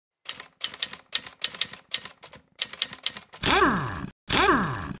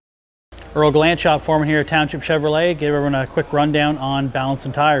Earl Gallant, shop foreman here at Township Chevrolet. Give everyone a quick rundown on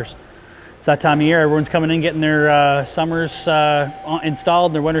balancing tires. It's that time of year, everyone's coming in, getting their summers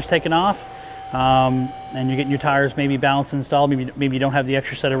installed, their winters taken off, and you're getting your tires maybe balanced installed. Maybe you don't have the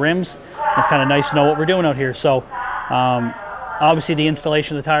extra set of rims. It's kind of nice to know what we're doing out here. So obviously the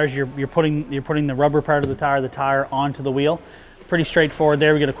installation of the tires, you're putting the rubber part of the tire onto the wheel. Pretty straightforward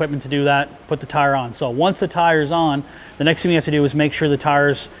there. We get equipment to do that, put the tire on. So once the tire's on, the next thing we have to do is make sure the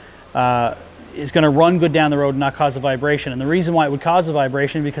tires is going to run good down the road and not cause a vibration. And the reason why it would cause a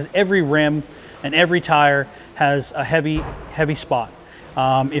vibration is because every rim and every tire has a heavy spot.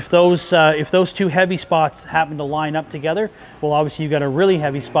 If those two heavy spots happen to line up together, well, obviously you've got a really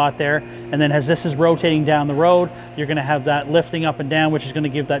heavy spot there, and then as this is rotating down the road, you're going to have that lifting up and down, which is going to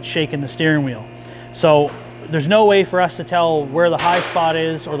give that shake in the steering wheel. So there's no way for us to tell where the high spot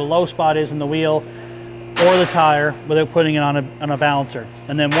is or the low spot is in the wheel or the tire without putting it on a balancer.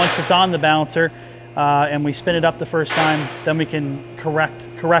 And then once it's on the balancer and we spin it up the first time, then we can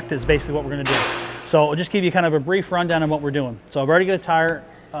correct is basically what we're going to do. So I'll just give you kind of a brief rundown on what we're doing. So I've already got a tire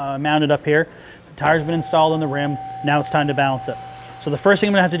mounted up here. The tire's been installed on the rim. Now it's time to balance it. So the first thing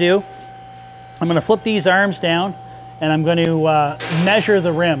I'm going to have to do, I'm going to flip these arms down and I'm going to measure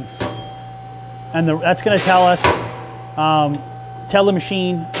the rim. And that's going to tell us, tell the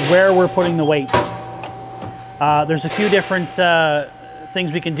machine where we're putting the weights. There's a few different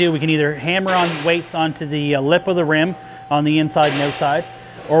things we can do. We can either hammer on weights onto the lip of the rim on the inside and outside,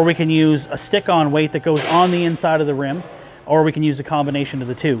 or we can use a stick-on weight that goes on the inside of the rim, or we can use a combination of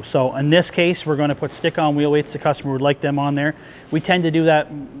the two. So in this case, we're going to put stick-on wheel weights. The customer would like them on there. We tend to do that,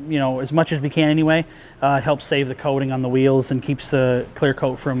 you know, as much as we can anyway. It helps save the coating on the wheels and keeps the clear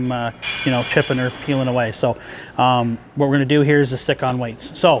coat from, you know, chipping or peeling away. So what we're going to do here is the stick-on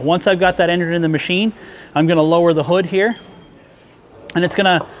weights. So once I've got that entered in the machine, I'm going to lower the hood here, and it's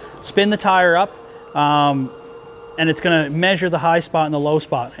going to spin the tire up, and it's going to measure the high spot and the low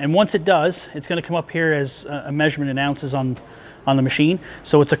spot. And once it does, it's going to come up here as a measurement in ounces on the machine.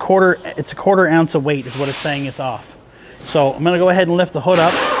 So it's a quarter ounce of weight is what it's saying it's off. So I'm going to go ahead and lift the hood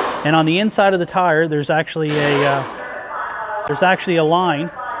up, and on the inside of the tire, there's actually a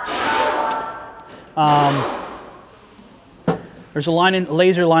line. There's a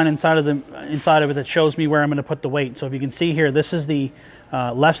laser line inside of it that shows me where I'm going to put the weight. So if you can see here, this is the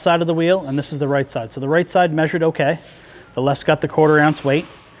left side of the wheel, and this is the right side. So the right side measured okay. The left's got the quarter ounce weight.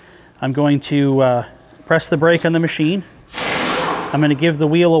 I'm going to press the brake on the machine. I'm going to give the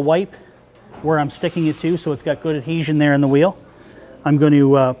wheel a wipe where I'm sticking it to, so it's got good adhesion there in the wheel. I'm going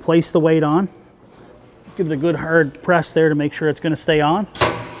to place the weight on. Give it a good hard press there to make sure it's going to stay on.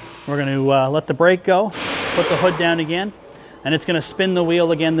 We're going to let the brake go, put the hood down again, and it's going to spin the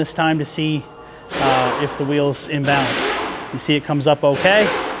wheel again this time to see if the wheel's in balance. You see it comes up okay.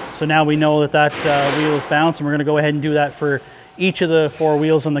 So now we know that wheel is balanced, and we're going to go ahead and do that for each of the 4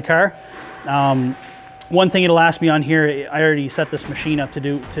 wheels on the car. One thing it'll ask me on here, I already set this machine up to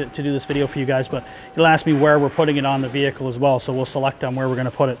do this video for you guys, but it'll ask me where we're putting it on the vehicle as well. So we'll select on where we're going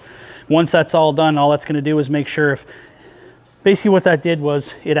to put it. Once that's all done, all that's going to do is make sure if, basically what that did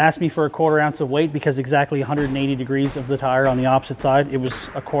was it asked me for a quarter ounce of weight because exactly 180 degrees of the tire on the opposite side, it was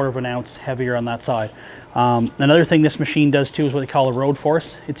a quarter of an ounce heavier on that side. Another thing this machine does too is what they call a road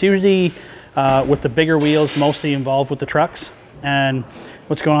force. It's usually with the bigger wheels, mostly involved with the trucks. And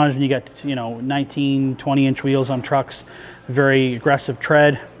what's going on is when you get, you know, 19, 20-inch wheels on trucks, very aggressive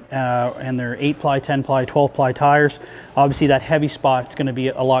tread, and they're 8-ply, 10-ply, 12-ply tires. Obviously that heavy spot is going to be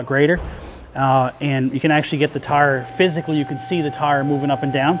a lot greater. And you can actually get the tire, physically you can see the tire moving up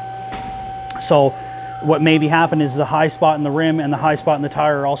and down. So what maybe happened is the high spot in the rim and the high spot in the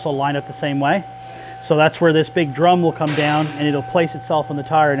tire are also lined up the same way. So that's where this big drum will come down and it'll place itself on the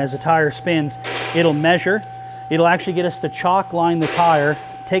tire, and as the tire spins, it'll measure. It'll actually get us to chalk line the tire,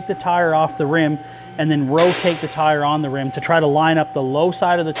 take the tire off the rim, and then rotate the tire on the rim to try to line up the low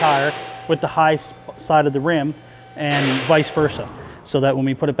side of the tire with the high side of the rim and vice versa. So that when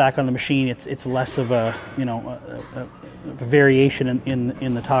we put it back on the machine, it's less of a, you know, a variation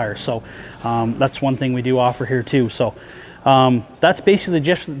in the tire. So that's one thing we do offer here too. So that's basically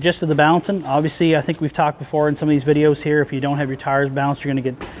the gist of the balancing. Obviously, I think we've talked before in some of these videos here, if you don't have your tires balanced, you're going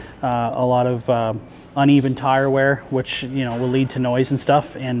to get a lot of uneven tire wear, which, you know, will lead to noise and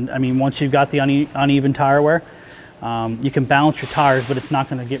stuff. And I mean, once you've got the uneven tire wear, you can balance your tires, but it's not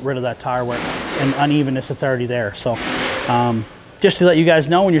going to get rid of that tire wear and unevenness that's already there. So just to let you guys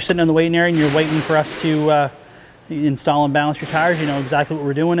know, when you're sitting in the waiting area and you're waiting for us to install and balance your tires, you know exactly what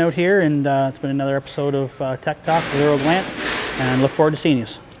we're doing out here. And it's been another episode of Tech Talk with Earl Gallant, and look forward to seeing you.